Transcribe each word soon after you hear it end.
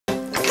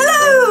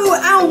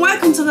and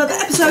welcome to another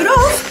episode of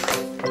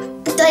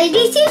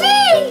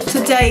DollyDTV!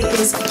 Today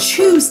is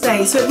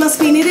Tuesday, so it must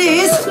mean it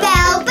is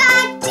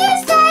Mailbag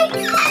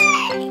Tuesday!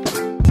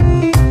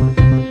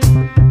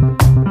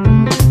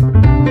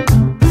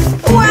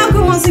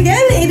 Welcome once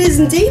again, it is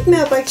indeed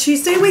Mailbag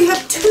Tuesday. We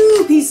have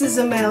 2 pieces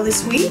of mail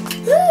this week.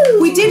 Ooh.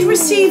 We did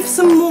receive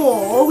some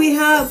more,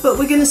 but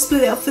we're going to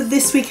split it up for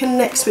this week and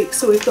next week,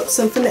 so we've got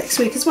some for next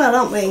week as well,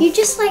 aren't we? You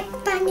just like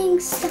banging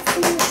stuff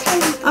on the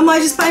table. Am I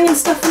just banging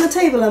stuff on the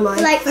table, am I?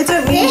 Like I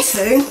don't mean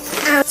to.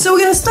 So we're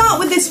going to start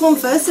with this one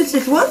first, this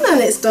little one, and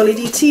it's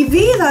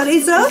DollyDTV, that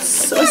is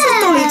us. Oh, it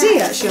says DollyD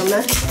actually on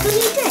there.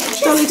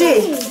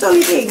 DollyD.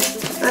 DollyD.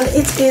 And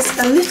it is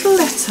a little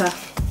letter.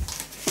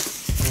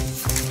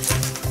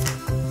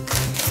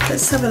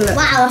 Let's have a look.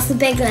 Wow, that's a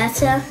big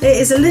letter. It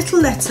is a little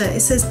letter.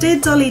 It says, Dear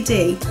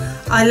DollyD,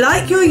 I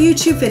like your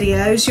YouTube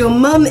videos. Your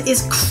mum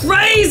is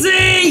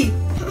crazy!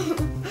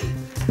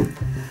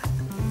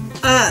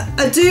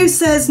 Ado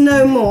says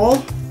no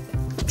more.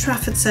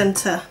 Trafford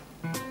Centre.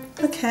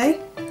 Okay.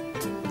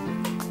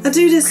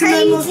 Ado says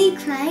no more. Crazy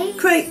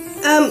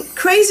Craig?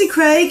 Crazy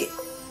Craig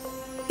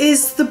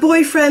is the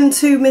boyfriend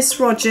to Miss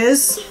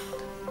Rogers.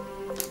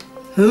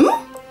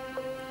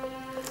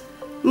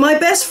 My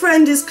best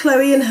friend is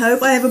Chloe and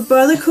Hope. I have a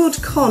brother called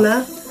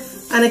Connor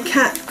and a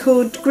cat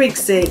called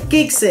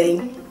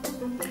Gigsy.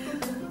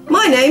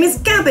 My name is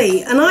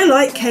Gabby and I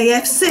like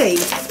KFC.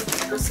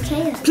 What's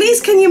KFC? Please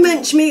can you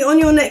mention me on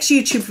your next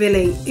YouTube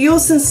video?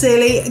 Yours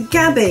sincerely,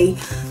 Gabby.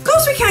 Of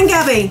course we can,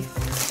 Gabby.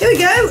 Here we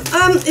go.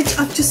 I'm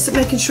just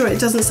making sure it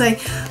doesn't say.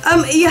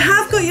 You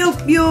have got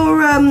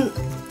your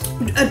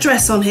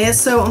address on here,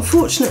 so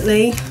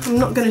unfortunately I'm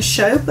not going to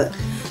show, but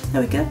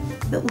there we go.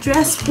 Little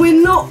dress.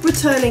 We're not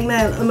returning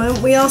mail at the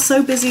moment. We are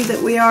so busy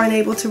that we are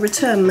unable to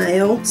return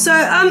mail. So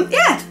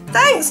yeah,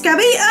 thanks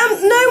Gabby.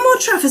 No more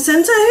Trafford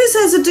Centre. Who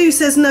says Ado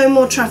says no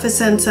more Trafford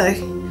Centre?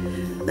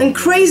 And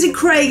Crazy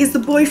Craig is the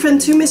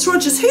boyfriend to Miss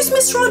Rogers. Who's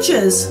Miss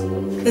Rogers?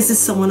 Is this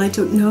someone I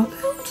don't know about?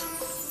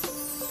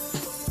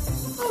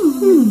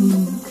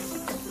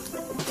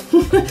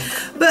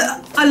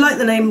 But I like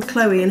the name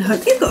Chloe and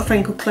Hope. You've got a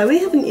friend called Chloe,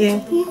 haven't you?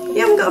 Yeah. You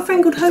haven't got a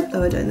friend called Hope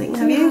though, I don't think,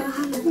 have you?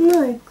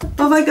 No.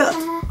 Have I got?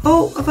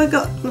 Oh, have I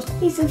got?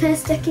 He's the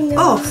first sticking.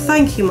 Oh,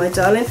 thank you, my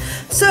darling.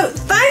 So,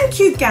 thank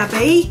you,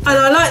 Gabby. And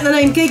I like the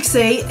name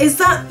Gigsy. Is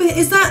that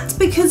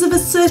because of a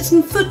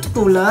certain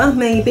footballer,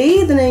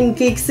 maybe? The name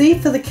Gigsy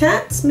for the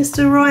cat?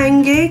 Mr.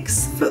 Ryan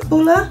Giggs,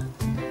 footballer?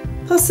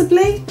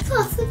 Possibly?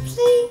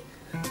 Possibly.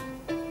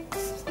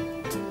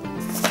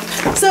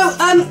 So,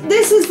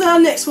 this is our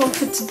next one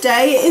for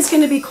today. It is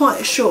going to be quite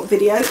a short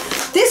video.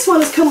 This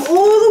one has come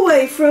all the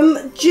way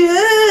from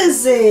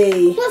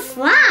Jersey. What's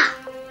that?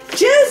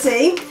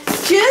 Jersey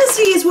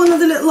is one of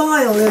the little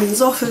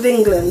islands off of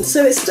England,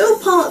 so it's still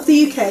part of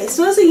the UK. It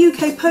still has a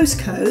UK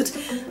postcode,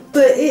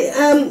 but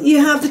you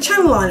have the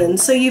Channel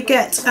Islands, so you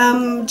get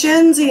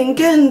Jersey and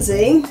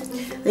Guernsey,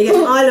 you get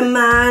Isle of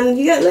Man,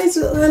 you get loads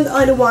of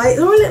Isle of Wight.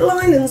 There are little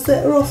islands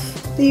that are off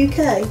the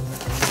UK.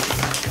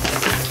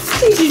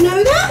 Did you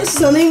know that? It's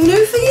something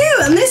new for you,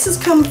 and this has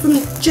come from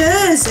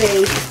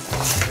Jersey.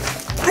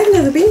 I've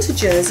never been to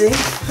Jersey.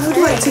 I'd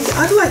like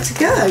to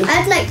go.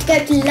 I'd like to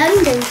go to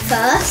London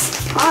first.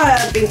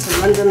 I've been to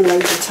London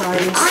loads of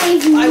times.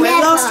 I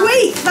went last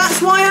week. That's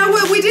why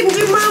we didn't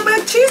do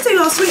Mailbag Tuesday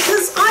last week,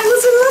 because I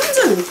was in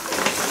London.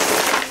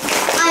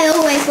 I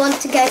always want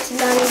to go to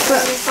London.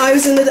 But I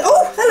was in the.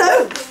 Oh,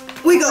 hello.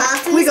 We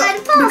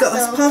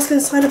got a parcel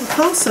inside of a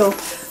parcel.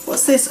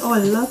 What's this? Oh, I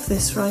love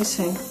this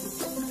writing.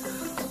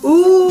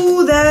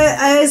 Ooh,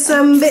 there is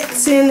some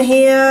bits in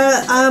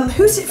here.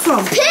 Who's it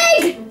from?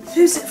 Pig!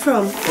 Who's it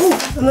from?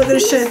 Oh, I'm not going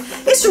to show.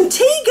 It's from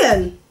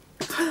Tegan.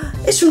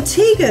 It's from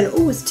Tegan.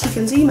 Oh, it's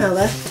Tegan's email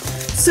there.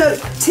 So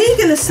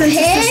Tegan has sent us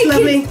this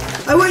lovely.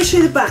 I won't show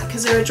you the back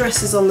because her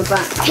address is on the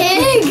back.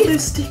 Pig. Look at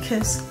those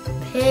stickers.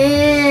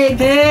 Pig.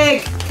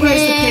 Pig.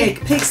 Where's the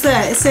pig? Pig's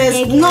there. It says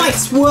pig.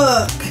 Nice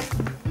work.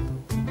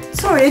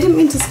 Sorry, I didn't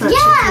mean to snatch it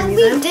from you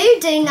then. Yeah, we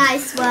do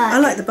nice work. I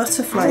like the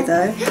butterfly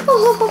though.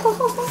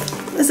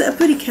 Is it a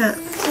pretty cat?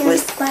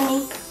 It's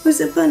bunny.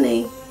 Was it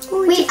bunny?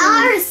 Oh, we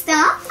are a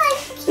star.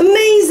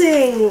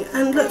 Amazing!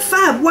 And look,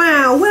 fab,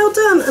 wow, well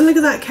done. And look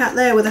at that cat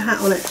there with a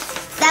hat on it.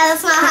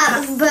 That's my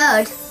hat with a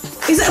bird.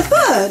 Is it a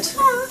bird? Yeah.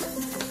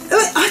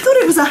 Oh, I thought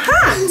it was a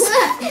hat.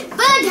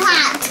 Bird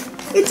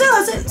hat. It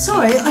does,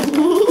 sorry. Not only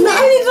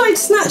did I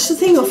snatch the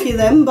thing off you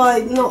then by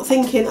not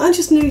thinking, I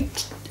just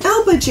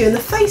elbowed you in the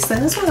face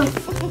then as well.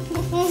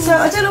 So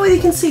I don't know whether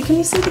you can see. Can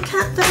you see the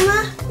cat down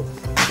there?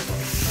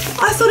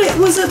 I thought it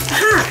was a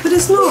hat, but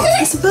it's not.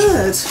 It's a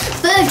bird.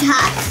 Bird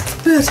hat.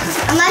 Bird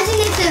hat. Imagine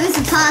if there was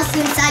a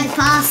parcel inside a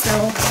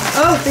parcel.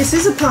 Oh, this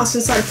is a parcel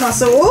inside a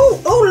parcel.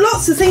 Oh,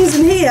 lots of things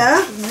in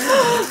here.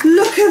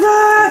 Look at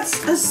that.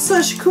 That's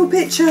such a cool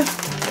picture.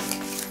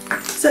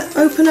 Does it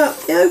open up?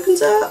 It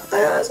opens up.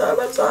 It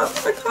opens up.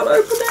 I can't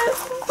open it.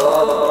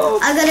 Oh.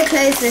 I'm going to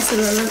close this a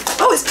moment.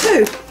 Oh, it's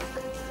 2.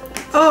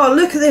 Oh,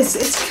 look at this.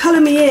 It's colour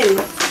me in.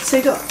 So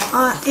you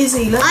got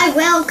Izzy, look. I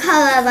will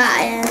colour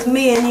that in.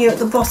 Me and you at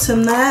the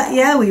bottom there.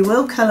 Yeah, we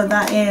will colour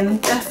that in,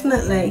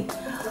 definitely.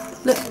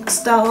 Look,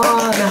 star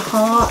and a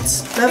heart.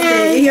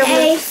 Lovely. And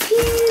a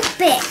few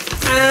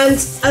bits. And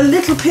a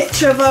little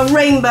picture of our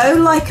rainbow,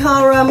 like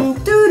our and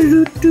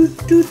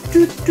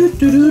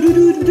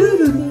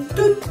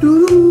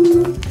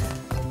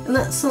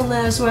that's on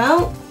there as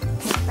well.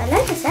 I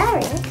like this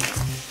area.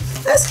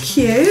 That's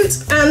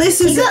cute. And this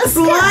is a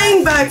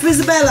blind bag for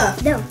Isabella.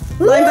 No.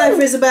 Blind bag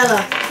for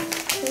Isabella.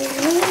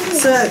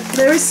 So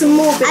there is some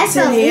more bits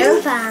in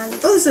here. Oh,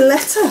 there's a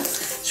letter.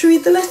 Should we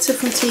read the letter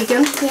from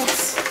Tegan?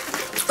 Yes.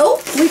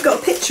 Oh, we've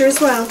got a picture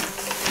as well.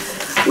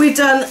 We've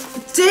done,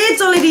 Dear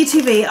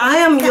DollyDTV, I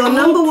am your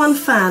 #1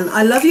 fan.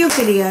 I love your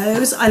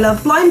videos. I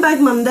love Blind Bag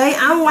Monday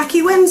and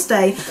Wacky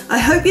Wednesday. I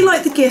hope you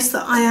like the gifts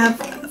that I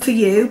have for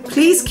you.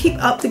 Please keep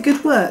up the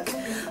good work.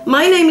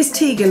 My name is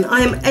Tegan.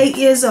 I am 8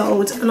 years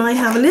old and I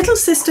have a little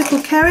sister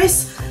called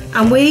Keris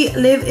and we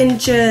live in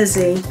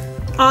Jersey.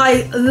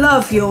 I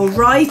love your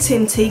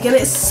writing, Tegan.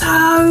 It's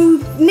so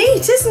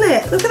neat, isn't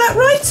it? Look at that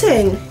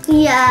writing.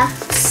 Yeah.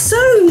 So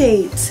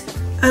neat.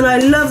 And I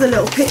love the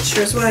little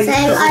picture as well. So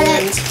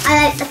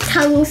I like the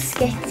tongue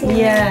skitting.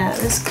 Yeah,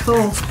 that's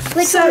cool.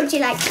 Which one would you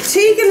like?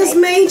 Tegan has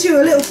made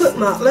you a little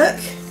bookmark, look.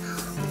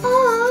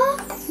 Aww.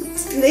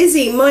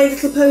 Lizzie, My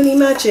Little Pony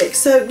Magic.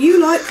 So you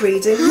like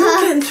reading.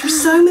 You're getting through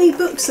so many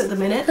books at the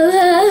minute.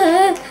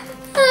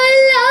 I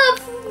love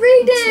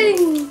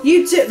reading.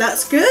 You do,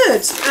 that's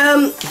good.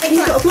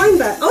 You've got a blind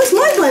bag. Oh, it's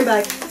my blind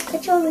bag.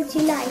 Which one would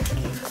you like?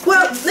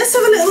 Well, let's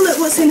have a little look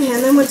what's in here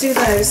and then we'll do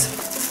those.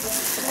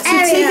 So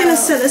Tegan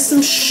has sent us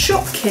some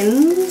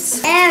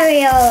Shopkins.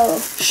 Ariel.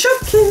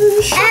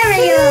 Shopkins.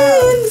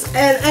 Ariel.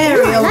 And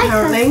Ariel,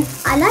 apparently.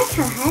 I like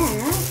her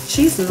hair.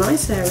 She's a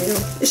nice Ariel.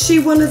 Is she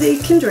one of the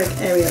Kinder Egg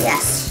Ariels?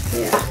 Yes.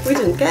 Yeah. We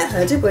didn't get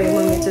her, did we,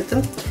 when we did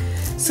them?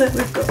 So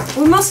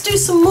we must do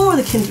some more of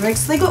the Kinder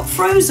Eggs. They got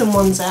frozen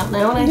ones out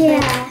now, and I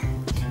think.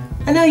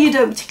 I know you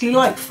don't particularly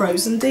like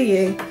frozen, do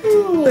you?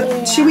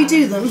 But should we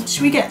do them?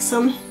 Should we get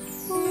some?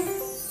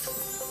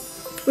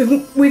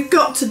 We've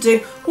got to do.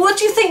 What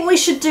do you think we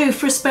should do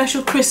for a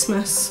special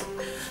Christmas?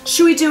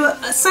 Should we do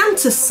a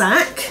Santa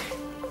sack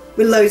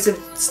with loads of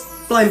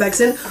blind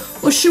bags in,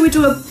 or should we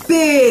do a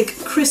big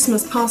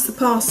Christmas pass the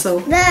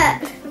parcel?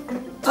 Look.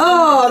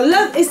 Oh,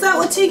 look! Is that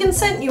what Tegan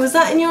sent you? Was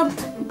that in your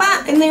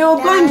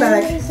blind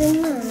bag?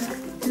 In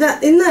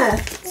That in there?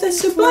 So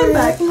it's your blind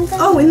bag.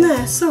 Oh, in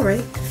there.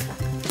 Sorry.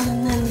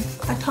 And then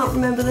I can't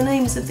remember the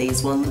names of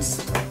these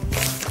ones.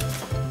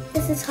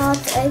 This is hard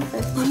to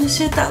open.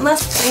 Honestly,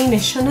 that's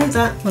Danish. I know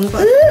that one.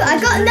 But Ooh, I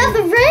got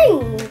another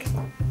ring.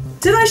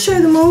 did I show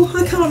them all?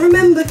 I can't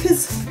remember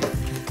because.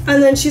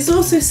 And then she's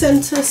also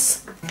sent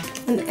us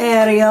an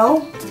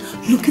Ariel.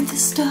 Look at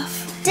this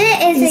stuff. Dear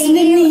Izzy, Isn't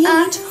it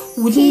neat?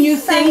 Wouldn't you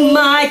think funny.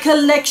 my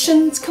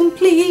collection's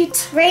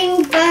complete?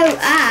 Rainbow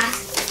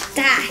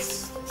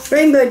dash.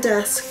 Rainbow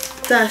dash.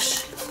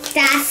 Dash.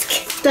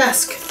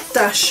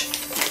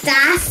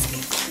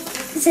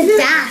 It's a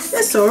dash.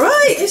 That's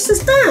alright, it's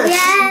just dash.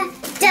 Yeah.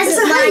 Doesn't It's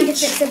a mind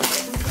H. if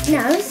it's a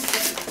nose.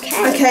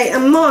 Okay. Okay,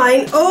 and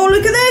mine. Oh,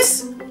 look at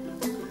this.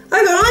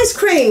 I got ice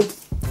cream.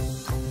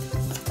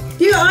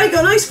 I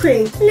got ice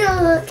cream.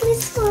 No, can you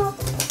swap?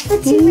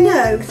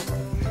 No.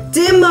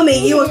 Dear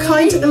Mummy, you are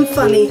kind and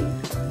funny.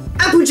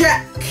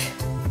 Applejack.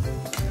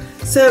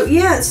 So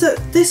yeah, so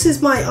this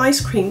is my ice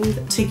cream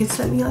that Tegan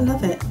sent me. I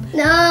love it.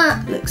 No.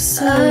 Looks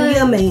so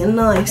yummy and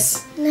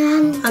nice.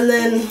 No. And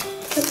then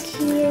So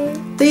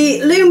cute.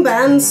 the loom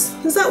bands.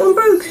 Is that one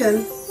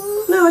broken?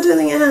 No, I don't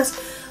think it has.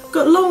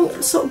 Got a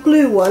long sort of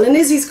blue one, and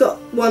Izzy's got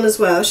one as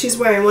well. She's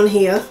wearing one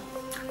here.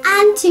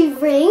 And 2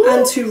 rings.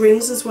 And 2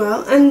 rings as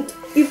well. And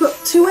you've got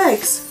 2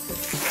 eggs.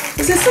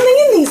 Is there something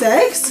in these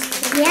eggs?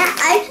 Yeah,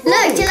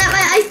 look, do you like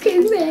my ice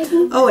cream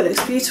ring? Oh, it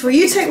looks beautiful.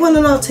 You take one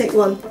and I'll take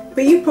one.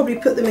 But you probably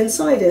put them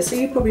inside here, so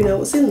you probably know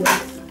what's in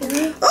there.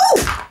 Oh!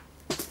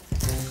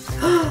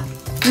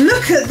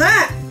 Look at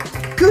that!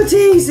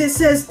 Goodies! It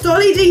says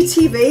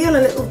DollyDTV on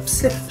a little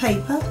slip of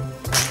paper.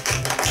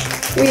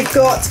 We've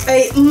got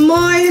a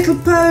My Little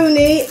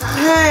Pony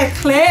hair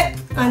clip.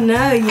 I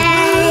know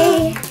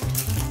you.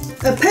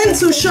 A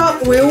pencil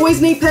sharp. We always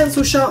need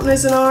pencil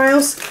sharpeners in our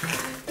house.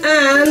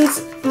 And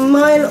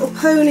My Little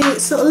Pony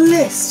sort of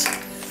list.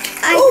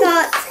 I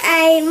got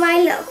a My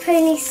Little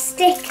Pony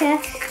sticker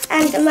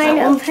and a My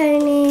Little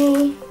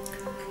Pony.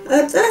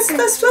 That's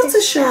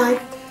Fluttershy.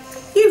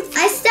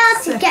 I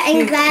started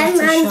getting them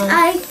and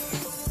I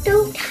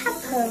don't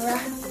have her.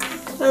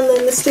 And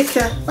then the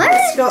sticker.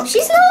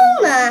 She's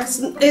enormous.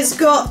 It's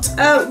got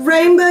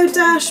Rainbow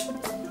Dash,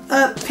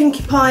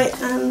 Pinkie Pie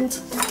and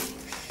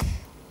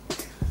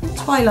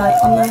Twilight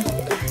on there.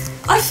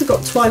 I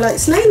forgot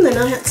Twilight's name then,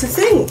 I had to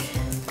think.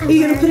 Are you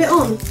going to put it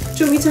on? Do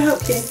you want me to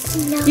help you?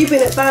 No. You've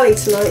been at ballet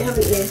tonight,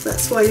 haven't you?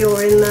 That's why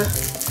you're in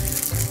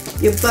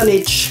your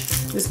bunnage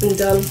has been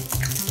done.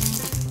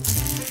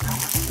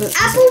 But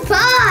Apple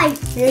pie!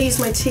 I'm going to use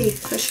my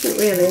teeth. I shouldn't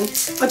really.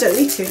 I don't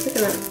need to. Look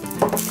at that.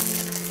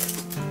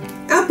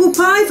 Apple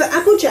pie for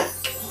Applejack.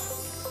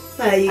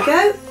 There you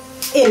go.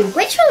 in.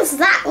 Which one's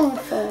that one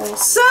for?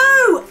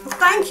 So,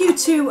 thank you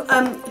to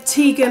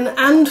Tegan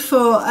and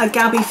for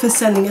Gabby for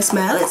sending us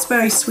mail. It's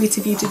very sweet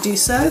of you to do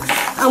so.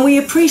 And we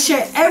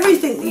appreciate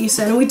everything that you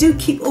send. And we do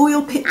keep all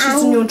your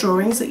pictures and your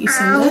drawings that you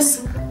send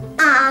us.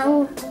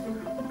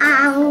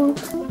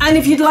 And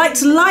if you'd like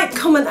to like,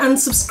 comment and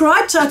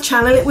subscribe to our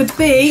channel, it would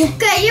be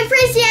greatly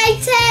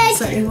appreciated.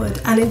 Certainly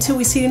would. And until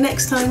we see you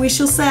next time, we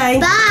shall say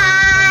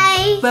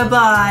bye.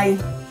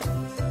 Bye-bye.